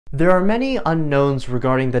There are many unknowns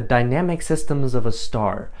regarding the dynamic systems of a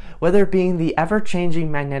star, whether it being the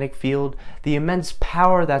ever-changing magnetic field, the immense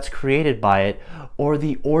power that's created by it, or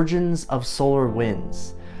the origins of solar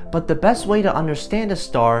winds. But the best way to understand a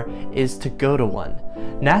star is to go to one.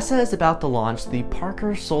 NASA is about to launch the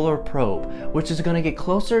Parker Solar Probe, which is going to get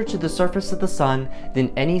closer to the surface of the sun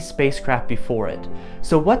than any spacecraft before it.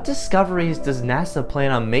 So what discoveries does NASA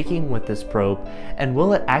plan on making with this probe, and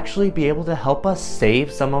will it actually be able to help us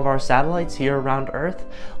save some of our satellites here around Earth?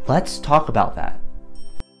 Let's talk about that.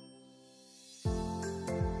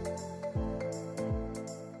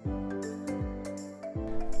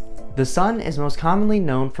 The sun is most commonly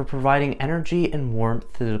known for providing energy and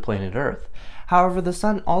warmth to the planet Earth. However, the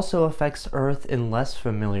sun also affects Earth in less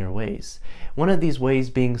familiar ways, one of these ways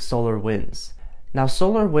being solar winds. Now,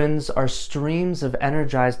 solar winds are streams of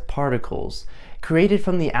energized particles created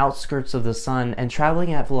from the outskirts of the sun and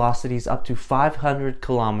traveling at velocities up to 500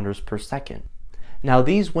 kilometers per second. Now,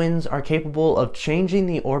 these winds are capable of changing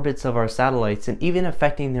the orbits of our satellites and even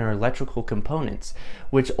affecting their electrical components,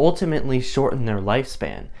 which ultimately shorten their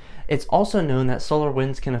lifespan. It's also known that solar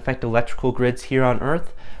winds can affect electrical grids here on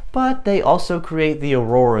Earth, but they also create the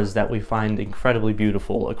auroras that we find incredibly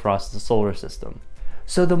beautiful across the solar system.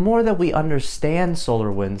 So the more that we understand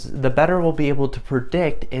solar winds, the better we'll be able to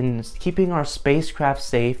predict in keeping our spacecraft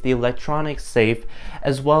safe, the electronics safe,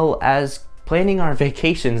 as well as planning our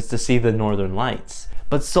vacations to see the northern lights.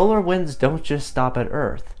 But solar winds don't just stop at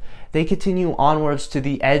Earth. They continue onwards to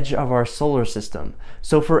the edge of our solar system.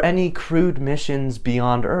 So for any crewed missions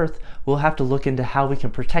beyond Earth, we'll have to look into how we can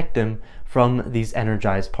protect them from these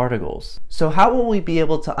energized particles. So how will we be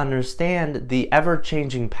able to understand the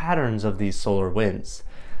ever-changing patterns of these solar winds?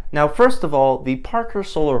 Now, first of all, the Parker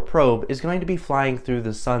Solar Probe is going to be flying through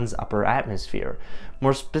the sun's upper atmosphere,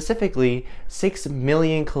 more specifically 6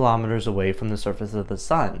 million kilometers away from the surface of the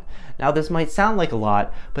sun. Now, this might sound like a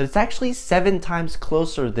lot, but it's actually 7 times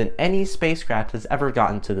closer than any spacecraft has ever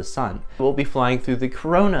gotten to the sun. We'll be flying through the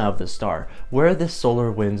corona of the star, where the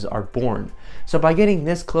solar winds are born. So by getting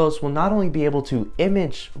this close, we'll not only be able to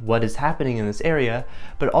image what is happening in this area,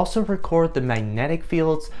 but also record the magnetic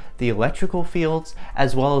fields, the electrical fields,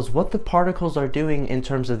 as well as what the particles are doing in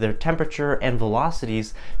terms of their temperature and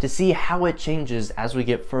velocities to see how it changes as we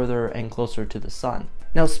get further and closer to the sun.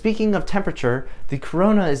 Now, speaking of temperature, the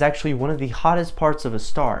corona is actually one of the hottest parts of a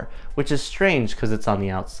star, which is strange because it's on the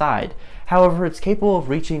outside. However, it's capable of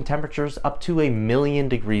reaching temperatures up to 1,000,000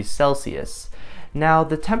 degrees Celsius. Now,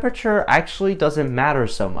 the temperature actually doesn't matter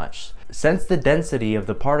so much. Since the density of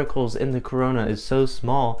the particles in the corona is so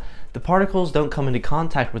small, the particles don't come into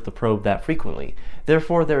contact with the probe that frequently.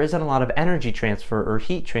 Therefore, there isn't a lot of energy transfer or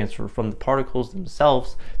heat transfer from the particles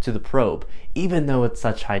themselves to the probe, even though it's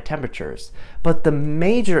such high temperatures. But the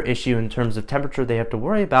major issue in terms of temperature they have to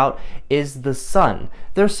worry about is the sun.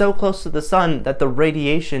 They're so close to the sun that the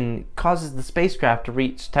radiation causes the spacecraft to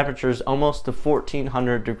reach temperatures almost to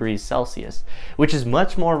 1400 degrees Celsius, which is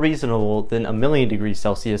much more reasonable than 1,000,000 degrees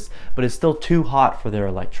Celsius, but is still too hot for their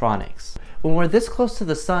electronics. When we're this close to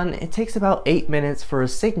the sun, it takes about 8 minutes for a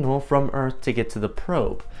signal from Earth to get to the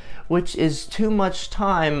probe, which is too much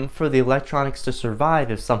time for the electronics to survive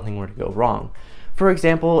if something were to go wrong. For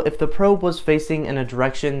example, if the probe was facing in a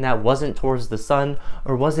direction that wasn't towards the sun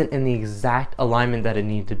or wasn't in the exact alignment that it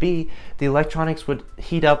needed to be, the electronics would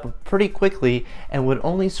heat up pretty quickly and would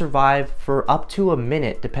only survive for up to a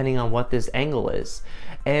minute depending on what this angle is.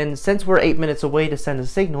 And since we're 8 minutes away to send a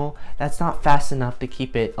signal, that's not fast enough to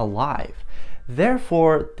keep it alive.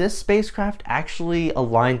 Therefore, this spacecraft actually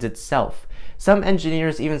aligns itself. Some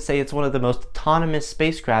engineers even say it's one of the most autonomous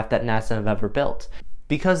spacecraft that NASA have ever built,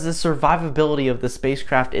 because the survivability of the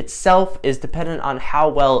spacecraft itself is dependent on how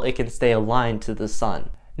well it can stay aligned to the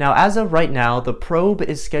sun. Now, as of right now, the probe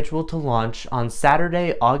is scheduled to launch on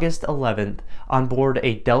Saturday, August 11th on board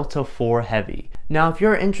a Delta IV Heavy. Now, if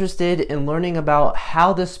you're interested in learning about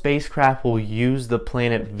how the spacecraft will use the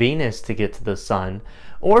planet Venus to get to the sun,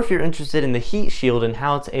 or if you're interested in the heat shield and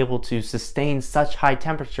how it's able to sustain such high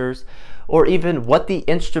temperatures, or even what the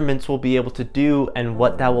instruments will be able to do and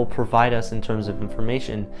what that will provide us in terms of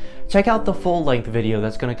information, check out the full-length video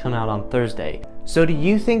that's going to come out on Thursday. So do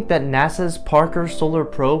you think that NASA's Parker Solar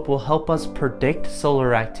Probe will help us predict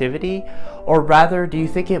solar activity? Or rather, do you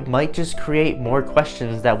think it might just create more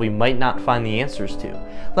questions that we might not find the answers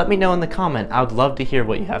to? Let me know in the comment. I would love to hear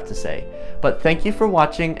what you have to say. But thank you for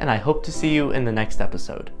watching, and I hope to see you in the next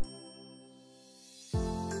episode.